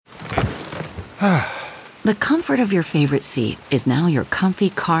The comfort of your favorite seat is now your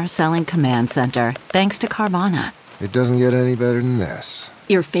comfy car selling command center, thanks to Carvana. It doesn't get any better than this.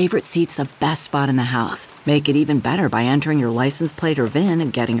 Your favorite seat's the best spot in the house. Make it even better by entering your license plate or VIN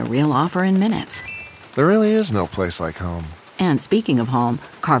and getting a real offer in minutes. There really is no place like home. And speaking of home,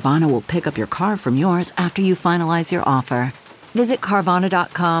 Carvana will pick up your car from yours after you finalize your offer. Visit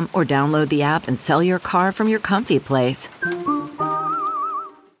Carvana.com or download the app and sell your car from your comfy place.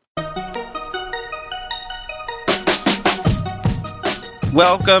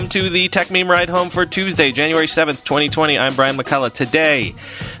 Welcome to the Tech Meme Ride Home for Tuesday, January 7th, 2020. I'm Brian McCullough. Today,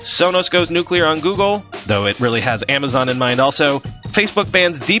 Sonos goes nuclear on Google, though it really has Amazon in mind also. Facebook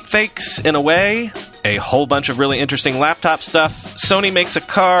bans deepfakes in a way, a whole bunch of really interesting laptop stuff. Sony makes a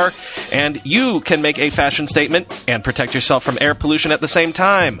car, and you can make a fashion statement and protect yourself from air pollution at the same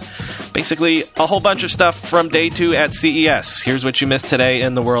time. Basically, a whole bunch of stuff from day 2 at CES. Here's what you missed today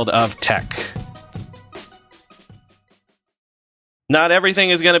in the world of tech. Not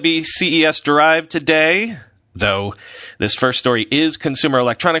everything is going to be CES derived today, though this first story is consumer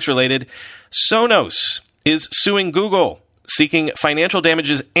electronics related. Sonos is suing Google, seeking financial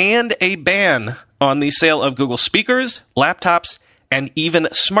damages and a ban on the sale of Google speakers, laptops, and even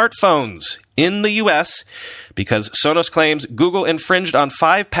smartphones in the US because Sonos claims Google infringed on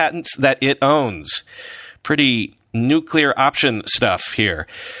 5 patents that it owns. Pretty nuclear option stuff here.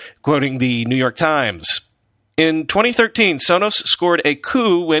 Quoting the New York Times, in 2013, Sonos scored a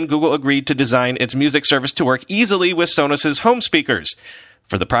coup when Google agreed to design its music service to work easily with Sonos's home speakers.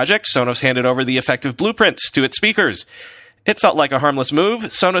 For the project, Sonos handed over the effective blueprints to its speakers. It felt like a harmless move,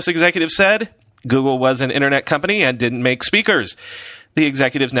 Sonos executives said. Google was an internet company and didn't make speakers. The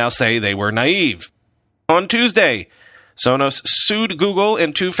executives now say they were naive. On Tuesday, Sonos sued Google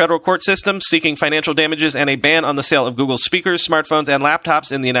in 2 federal court systems, seeking financial damages and a ban on the sale of Google's speakers, smartphones, and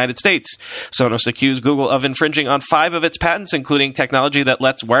laptops in the United States. Sonos accused Google of infringing on 5 of its patents, including technology that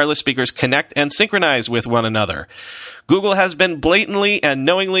lets wireless speakers connect and synchronize with one another. Google has been blatantly and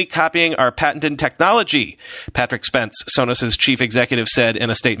knowingly copying our patented technology, Patrick Spence, Sonos's chief executive, said in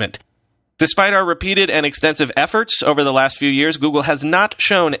a statement. Despite our repeated and extensive efforts over the last few years, Google has not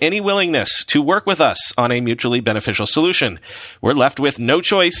shown any willingness to work with us on a mutually beneficial solution. We're left with no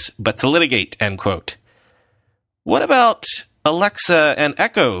choice but to litigate, end quote. What about Alexa and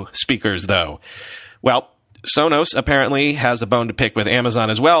Echo speakers, though? Well, Sonos apparently has a bone to pick with Amazon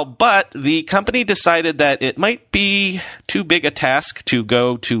as well, but the company decided that it might be too big a task to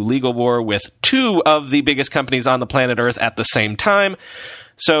go to legal war with 2 of the biggest companies on the planet Earth at the same time.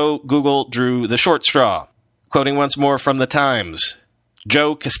 So Google drew the short straw. Quoting once more from the Times,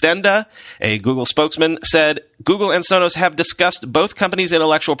 Joe Costenda, a Google spokesman, said, Google and Sonos have discussed both companies'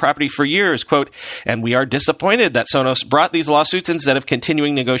 intellectual property for years, quote, and we are disappointed that Sonos brought these lawsuits instead of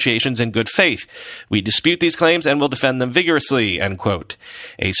continuing negotiations in good faith. We dispute these claims and will defend them vigorously, end quote.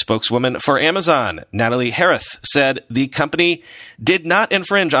 A spokeswoman for Amazon, Natalie Harith, said the company did not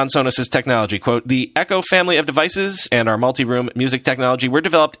infringe on Sonos' technology. Quote, the Echo family of devices and our multi-room music technology were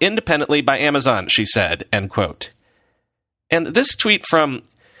developed independently by Amazon, she said, end quote. And this tweet from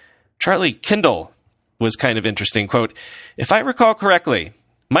Charlie Kindle was kind of interesting. Quote, if I recall correctly,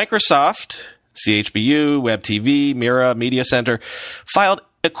 Microsoft, CHBU, WebTV, Mira, Media Center, filed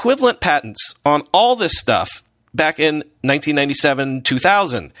equivalent patents on all this stuff back in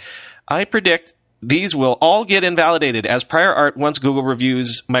 1997-2000. I predict these will all get invalidated as prior art once Google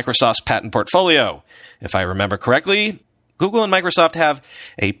reviews Microsoft's patent portfolio. If I remember correctly, Google and Microsoft have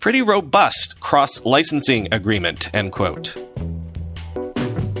a pretty robust cross-licensing agreement, end quote.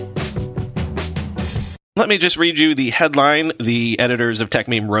 Let me just read you the headline the editors of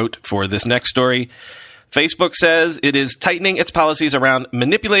TechMeme wrote for this next story. Facebook says it is tightening its policies around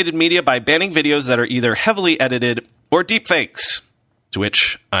manipulated media by banning videos that are either heavily edited or deepfakes, to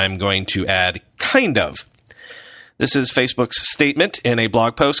which I'm going to add kind of. This is Facebook's statement in a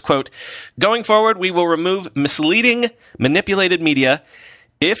blog post, quote, going forward, we will remove misleading, manipulated media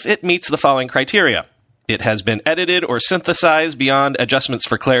if it meets the following criteria. It has been edited or synthesized beyond adjustments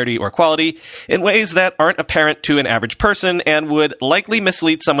for clarity or quality in ways that aren't apparent to an average person and would likely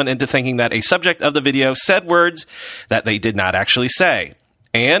mislead someone into thinking that a subject of the video said words that they did not actually say.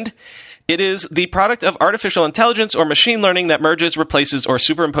 And it is the product of artificial intelligence or machine learning that merges, replaces, or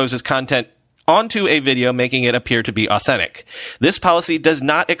superimposes content onto a video, making it appear to be authentic. This policy does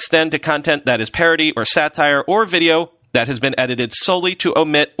not extend to content that is parody or satire or video that has been edited solely to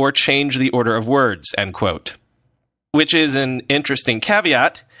omit or change the order of words, end quote. Which is an interesting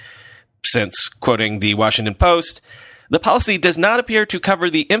caveat, since, quoting the Washington Post, the policy does not appear to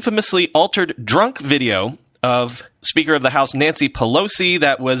cover the infamously altered drunk video of Speaker of the House Nancy Pelosi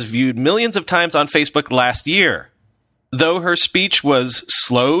that was viewed millions of times on Facebook last year. Though her speech was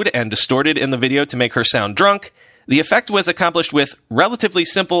slowed and distorted in the video to make her sound drunk, the effect was accomplished with relatively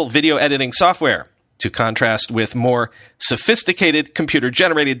simple video editing software. To contrast with more sophisticated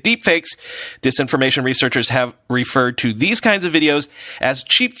computer-generated deepfakes, disinformation researchers have referred to these kinds of videos as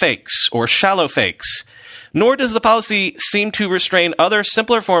cheap fakes or shallow fakes. Nor does the policy seem to restrain other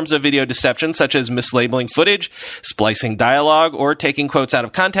simpler forms of video deception, such as mislabeling footage, splicing dialogue, or taking quotes out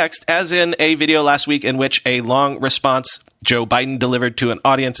of context, as in a video last week in which a long response Joe Biden delivered to an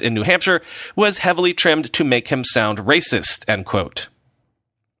audience in New Hampshire was heavily trimmed to make him sound racist, end quote.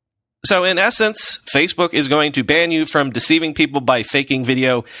 So in essence, Facebook is going to ban you from deceiving people by faking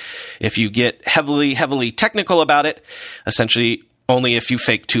video if you get heavily technical about it, essentially only if you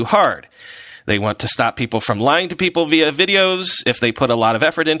fake too hard. They want to stop people from lying to people via videos if they put a lot of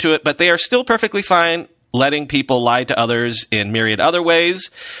effort into it, but they are still perfectly fine letting people lie to others in myriad other ways,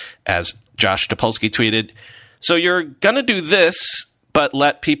 as Josh Topolsky tweeted. So you're going to do this, but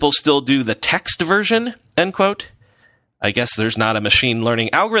let people still do the text version, end quote. I guess there's not a machine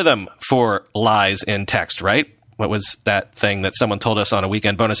learning algorithm for lies in text, right? What was that thing that someone told us on a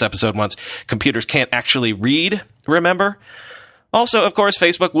weekend bonus episode once? Computers can't actually read, remember? Also, of course,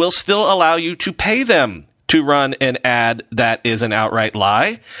 Facebook will still allow you to pay them to run an ad that is an outright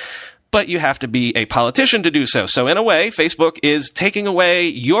lie, but you have to be a politician to do so. So in a way, Facebook is taking away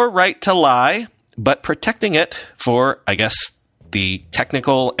your right to lie, but protecting it for, I guess, the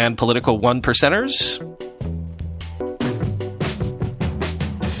technical and political one percenters.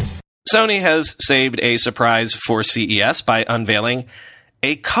 Sony has saved a surprise for CES by unveiling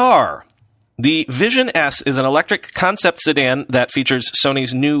a car. The Vision S is an electric concept sedan that features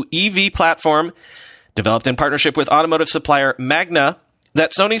Sony's new EV platform, developed in partnership with automotive supplier Magna,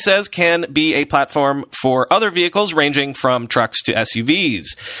 that Sony says can be a platform for other vehicles ranging from trucks to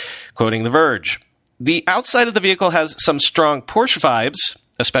SUVs. Quoting The Verge, "The outside of the vehicle has some strong Porsche vibes,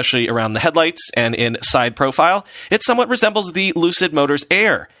 especially around the headlights and in side profile. It somewhat resembles the Lucid Motors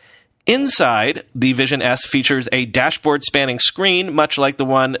Air. Inside, the Vision S features a dashboard-spanning screen, much like the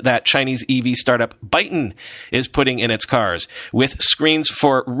one that Chinese EV startup Byton is putting in its cars, with screens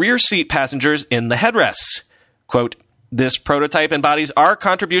for rear seat passengers in the headrests. Quote, this prototype embodies our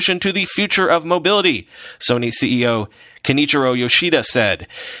contribution to the future of mobility, Sony CEO Kenichiro Yoshida said.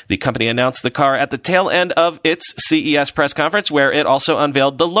 The company announced the car at the tail end of its CES press conference, where it also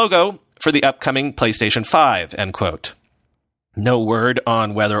unveiled the logo for the upcoming PlayStation 5, end quote. No word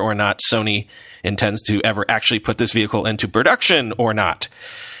on whether or not Sony intends to ever actually put this vehicle into production or not.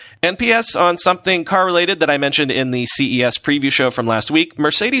 And P.S. on something car-related that I mentioned in the CES preview show from last week,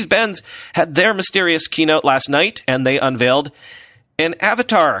 Mercedes-Benz had their mysterious keynote last night, and they unveiled an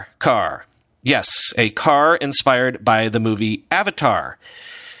Avatar car. Yes, a car inspired by the movie Avatar.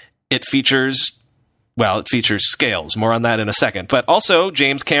 It features scales. More on that in a second. But also,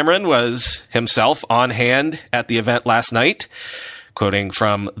 James Cameron was himself on hand at the event last night. Quoting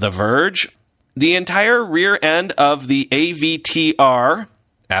from The Verge, the entire rear end of the AVTR,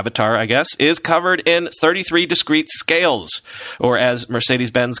 Avatar, I guess, is covered in 33 discrete scales, or as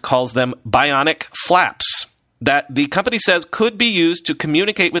Mercedes-Benz calls them, bionic flaps, that the company says could be used to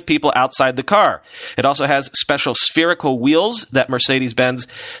communicate with people outside the car. It also has special spherical wheels that Mercedes-Benz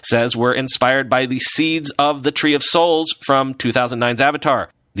says were inspired by the seeds of the Tree of Souls from 2009's Avatar.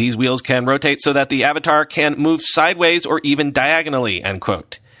 These wheels can rotate so that the Avatar can move sideways or even diagonally, end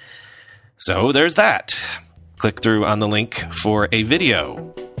quote. So there's that. Click through on the link for a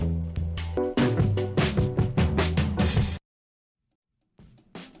video.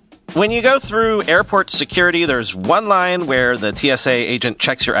 When you go through airport security, there's one line where the TSA agent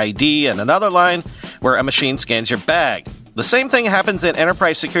checks your ID and another line where a machine scans your bag. The same thing happens in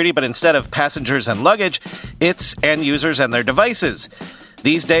enterprise security, but instead of passengers and luggage, it's end users and their devices.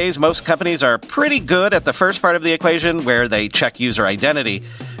 These days, most companies are pretty good at the first part of the equation where they check user identity,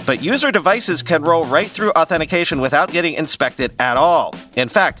 but user devices can roll right through authentication without getting inspected at all. In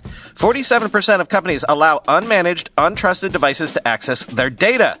fact, 47% of companies allow unmanaged, untrusted devices to access their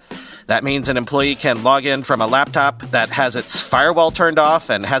data. That means an employee can log in from a laptop that has its firewall turned off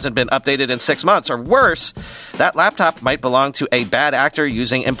and hasn't been updated in 6 months, or worse, that laptop might belong to a bad actor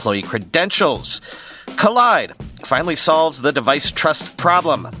using employee credentials. Kolide finally solves the device trust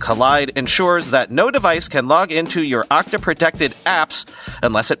problem. Kolide ensures that no device can log into your Okta-protected apps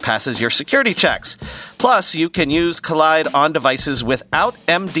unless it passes your security checks. Plus, you can use Kolide on devices without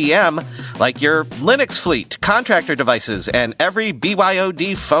MDM, like your Linux fleet, contractor devices, and every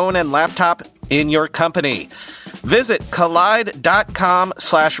BYOD phone and laptop in your company. Visit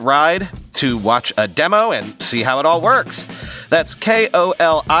Kolide.com/ride to watch a demo and see how it all works. That's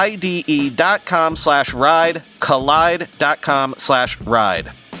KOLIDE.com/ride,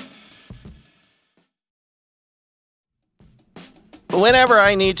 Kolide.com/ride. Whenever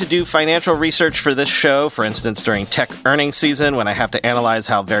I need to do financial research for this show, for instance during tech earnings season when I have to analyze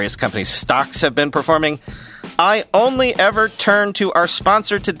how various companies' stocks have been performing, I only ever turn to our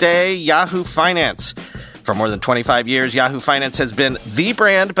sponsor today, Yahoo Finance. For more than 25 years, Yahoo Finance has been the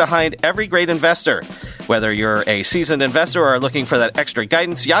brand behind every great investor. Whether you're a seasoned investor or are looking for that extra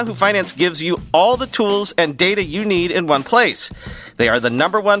guidance, Yahoo Finance gives you all the tools and data you need in one place. They are the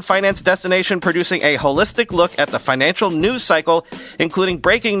 #1 finance destination producing a holistic look at the financial news cycle, including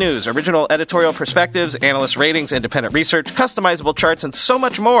breaking news, original editorial perspectives, analyst ratings, independent research, customizable charts, and so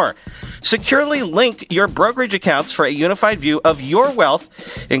much more. Securely link your brokerage accounts for a unified view of your wealth,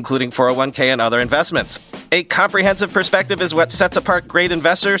 including 401k and other investments. A comprehensive perspective is what sets apart great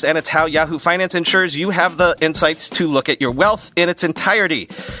investors, and it's how Yahoo Finance ensures you have the insights to look at your wealth in its entirety.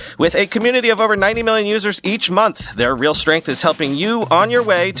 With a community of over 90 million users each month, their real strength is helping you on your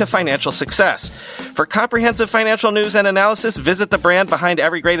way to financial success. For comprehensive financial news and analysis, visit the brand behind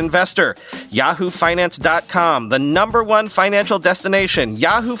every great investor, yahoofinance.com, the #1 financial destination,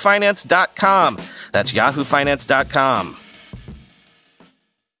 yahoofinance.com. That's yahoofinance.com.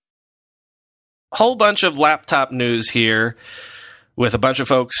 Whole bunch of laptop news here with a bunch of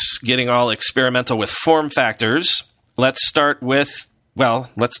folks getting all experimental with form factors. Let's start with,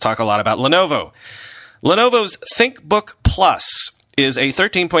 let's talk a lot about Lenovo. Lenovo's ThinkBook Plus is a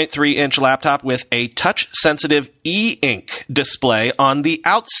 13.3-inch laptop with a touch-sensitive e-ink display on the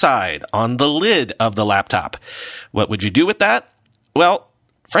outside, on the lid of the laptop. What would you do with that? Well,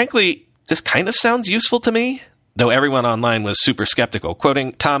 frankly, this kind of sounds useful to me, though everyone online was super skeptical.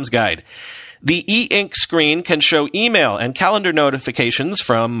 Quoting Tom's Guide, the e-ink screen can show email and calendar notifications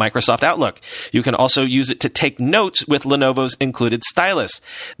from Microsoft Outlook. You can also use it to take notes with Lenovo's included stylus.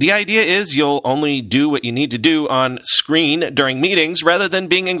 The idea is you'll only do what you need to do on screen during meetings rather than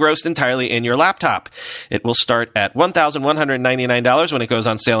being engrossed entirely in your laptop. It will start at $1,199 when it goes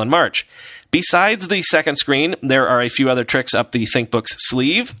on sale in March. Besides the second screen, there are a few other tricks up the ThinkBook's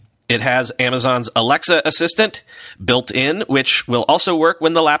sleeve. It has Amazon's Alexa Assistant built in, which will also work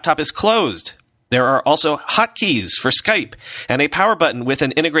when the laptop is closed. There are also hotkeys for Skype and a power button with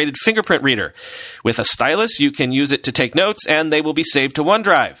an integrated fingerprint reader. With a stylus, you can use it to take notes, and they will be saved to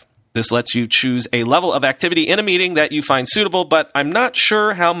OneDrive. This lets you choose a level of activity in a meeting that you find suitable, but I'm not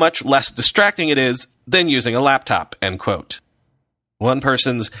sure how much less distracting it is than using a laptop, end quote. One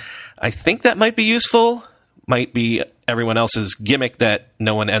person's, I think that might be useful, might be everyone else's gimmick that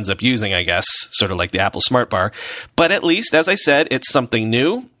no one ends up using, I guess, sort of like the Apple Smart Bar. But at least, as I said, it's something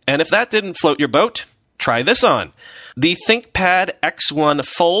new. And if that didn't float your boat, try this on. The ThinkPad X1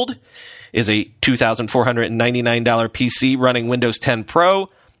 Fold is a $2,499 PC running Windows 10 Pro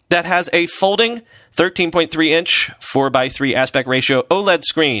that has a folding 13.3-inch 4:3 aspect ratio OLED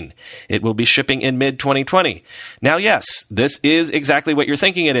screen. It will be shipping in mid-2020. Now, yes, this is exactly what you're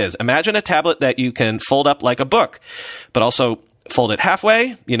thinking it is. Imagine a tablet that you can fold up like a book, but also fold it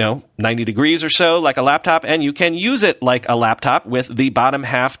halfway, 90 degrees or so, like a laptop, and you can use it like a laptop with the bottom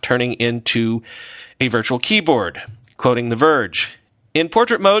half turning into a virtual keyboard. Quoting The Verge, in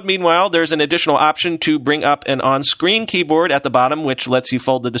portrait mode, meanwhile, there's an additional option to bring up an on-screen keyboard at the bottom, which lets you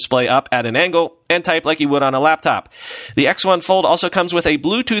fold the display up at an angle and type like you would on a laptop. The X1 Fold also comes with a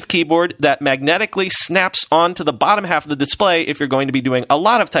Bluetooth keyboard that magnetically snaps onto the bottom half of the display if you're going to be doing a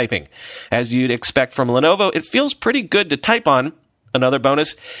lot of typing. As you'd expect from Lenovo, it feels pretty good to type on. Another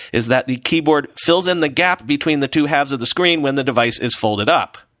bonus is that the keyboard fills in the gap between the two halves of the screen when the device is folded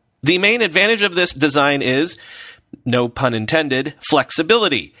up. The main advantage of this design is, no pun intended,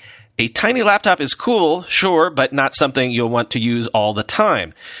 flexibility. A tiny laptop is cool, sure, but not something you'll want to use all the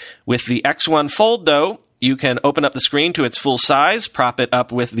time. With the X1 Fold, though, you can open up the screen to its full size, prop it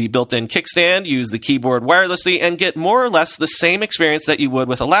up with the built-in kickstand, use the keyboard wirelessly, and get more or less the same experience that you would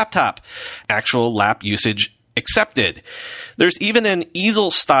with a laptop. Actual lap usage accepted. There's even an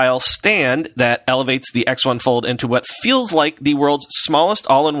easel-style stand that elevates the X1 Fold into what feels like the world's smallest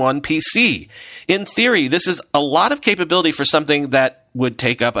all-in-one PC. In theory, this is a lot of capability for something that would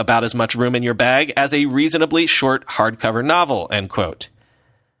take up about as much room in your bag as a reasonably short hardcover novel, end quote.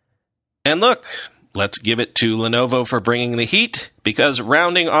 And look, let's give it to Lenovo for bringing the heat, because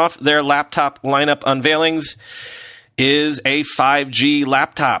rounding off their laptop lineup unveilings is a 5G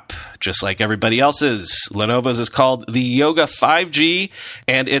laptop, just like everybody else's. Lenovo's is called the Yoga 5G,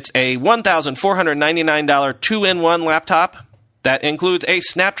 and it's a $1,499 two-in-one laptop that includes a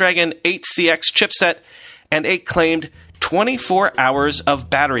Snapdragon 8CX chipset and a claimed 24 hours of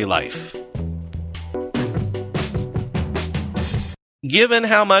battery life. Given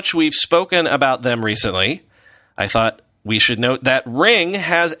how much we've spoken about them recently, I thought we should note that Ring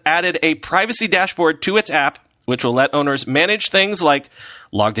has added a privacy dashboard to its app, which will let owners manage things like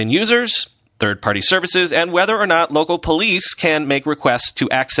logged-in users, third-party services, and whether or not local police can make requests to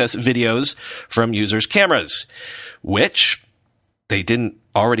access videos from users' cameras. Which, they didn't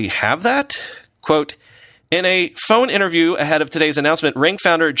already have that? Quote, in a phone interview ahead of today's announcement, Ring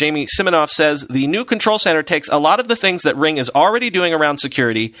founder Jamie Siminoff says the new control center takes a lot of the things that Ring is already doing around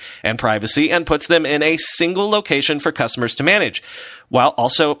security and privacy and puts them in a single location for customers to manage, while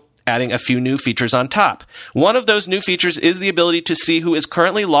also adding a few new features on top. One of those new features is the ability to see who is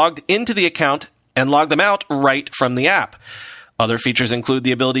currently logged into the account and log them out right from the app. Other features include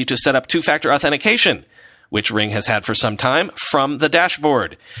the ability to set up two-factor authentication, which Ring has had for some time, from the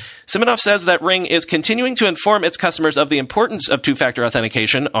dashboard. Siminoff says that Ring is continuing to inform its customers of the importance of two-factor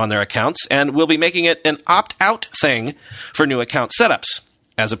authentication on their accounts and will be making it an opt-out thing for new account setups,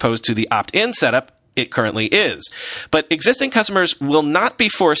 as opposed to the opt-in setup it currently is. But existing customers will not be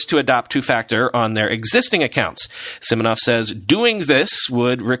forced to adopt two-factor on their existing accounts. Siminoff says doing this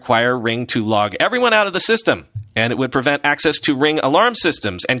would require Ring to log everyone out of the system, and it would prevent access to Ring alarm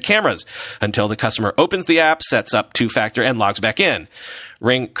systems and cameras until the customer opens the app, sets up two-factor, and logs back in.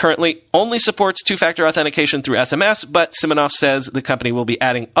 Ring currently only supports two-factor authentication through SMS, but Siminoff says the company will be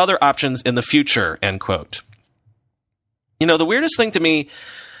adding other options in the future, end quote. You know, the weirdest thing to me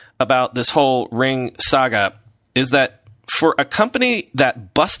about this whole Ring saga is that for a company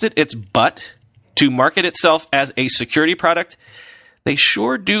that busted its butt to market itself as a security product, they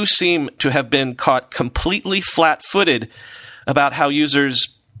sure do seem to have been caught completely flat-footed about how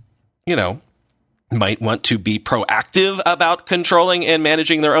users, might want to be proactive about controlling and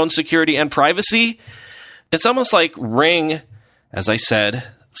managing their own security and privacy. It's almost like Ring, as I said,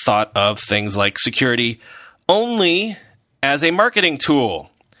 thought of things like security only as a marketing tool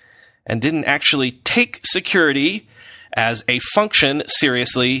and didn't actually take security as a function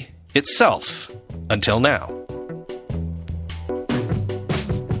seriously itself until now.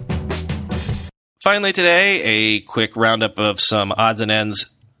 Finally today, a quick roundup of some odds and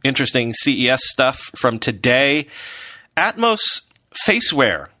ends, interesting CES stuff from today. Atmos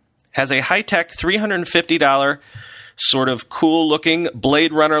Faceware has a high-tech $350 sort of cool-looking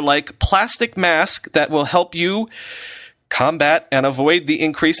Blade Runner-like plastic mask that will help you combat and avoid the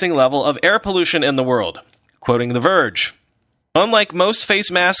increasing level of air pollution in the world. Quoting The Verge, unlike most face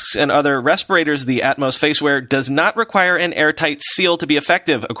masks and other respirators, the Atmos Faceware does not require an airtight seal to be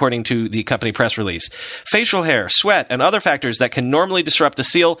effective, according to the company press release. Facial hair, sweat, and other factors that can normally disrupt a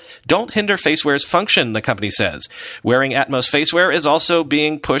seal don't hinder Faceware's function, the company says. Wearing Atmos Faceware is also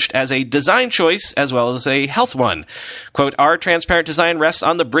being pushed as a design choice as well as a health one. Quote, our transparent design rests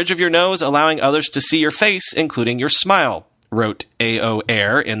on the bridge of your nose, allowing others to see your face, including your smile, wrote AO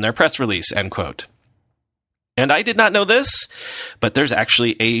Air in their press release, end quote. And I did not know this, but there's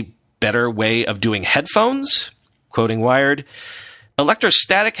actually a better way of doing headphones. Quoting Wired,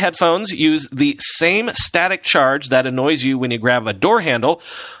 electrostatic headphones use the same static charge that annoys you when you grab a door handle,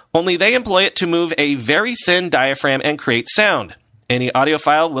 only they employ it to move a very thin diaphragm and create sound. Any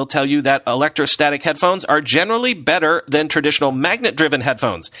audiophile will tell you that electrostatic headphones are generally better than traditional magnet-driven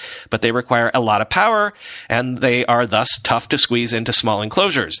headphones, but they require a lot of power, and they are thus tough to squeeze into small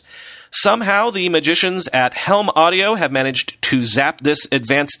enclosures. Somehow, the magicians at Helm Audio have managed to zap this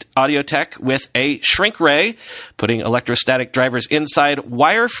advanced audio tech with a shrink ray, putting electrostatic drivers inside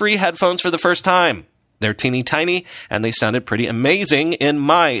wire-free headphones for the first time. They're teeny tiny, and they sounded pretty amazing in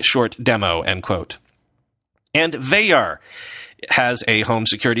my short demo, end quote. And Veyar has a home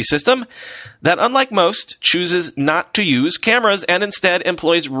security system that, unlike most, chooses not to use cameras and instead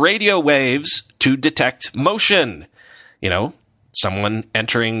employs radio waves to detect motion. Someone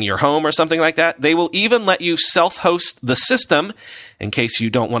entering your home or something like that. They will even let you self-host the system in case you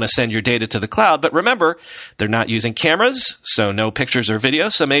don't want to send your data to the cloud. But remember, they're not using cameras, so no pictures or video,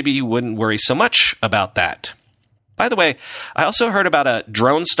 so maybe you wouldn't worry so much about that. By the way, I also heard about a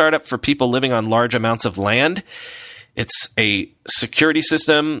drone startup for people living on large amounts of land. It's a security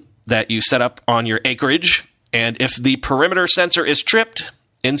system that you set up on your acreage, and if the perimeter sensor is tripped,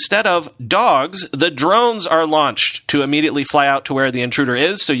 instead of dogs, the drones are launched to immediately fly out to where the intruder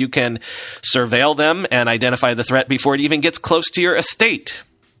is so you can surveil them and identify the threat before it even gets close to your estate.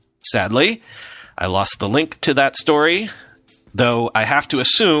 Sadly, I lost the link to that story, though I have to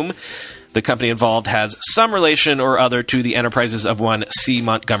assume the company involved has some relation or other to the enterprises of one C.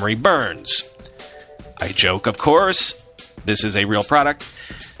 Montgomery Burns. I joke, of course. This is a real product.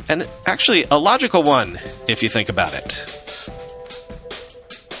 And actually, a logical one, if you think about it.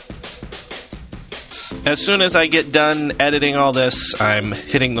 As soon as I get done editing all this, I'm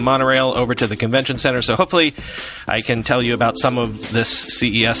hitting the monorail over to the convention center, so hopefully I can tell you about some of this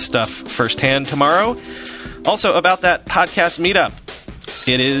CES stuff firsthand tomorrow. Also, about that podcast meetup.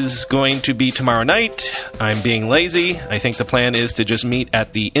 It is going to be tomorrow night. I'm being lazy. I think the plan is to just meet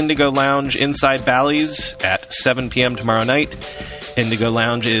at the Indigo Lounge inside Bally's at 7 p.m. tomorrow night. Indigo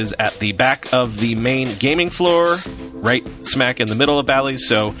Lounge is at the back of the main gaming floor, right smack in the middle of Bally's,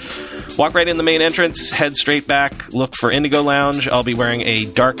 so walk right in the main entrance, head straight back, look for Indigo Lounge. I'll be wearing a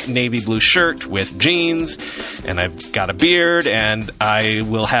dark navy blue shirt with jeans, and I've got a beard, and I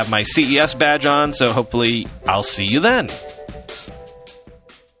will have my CES badge on, so hopefully I'll see you then.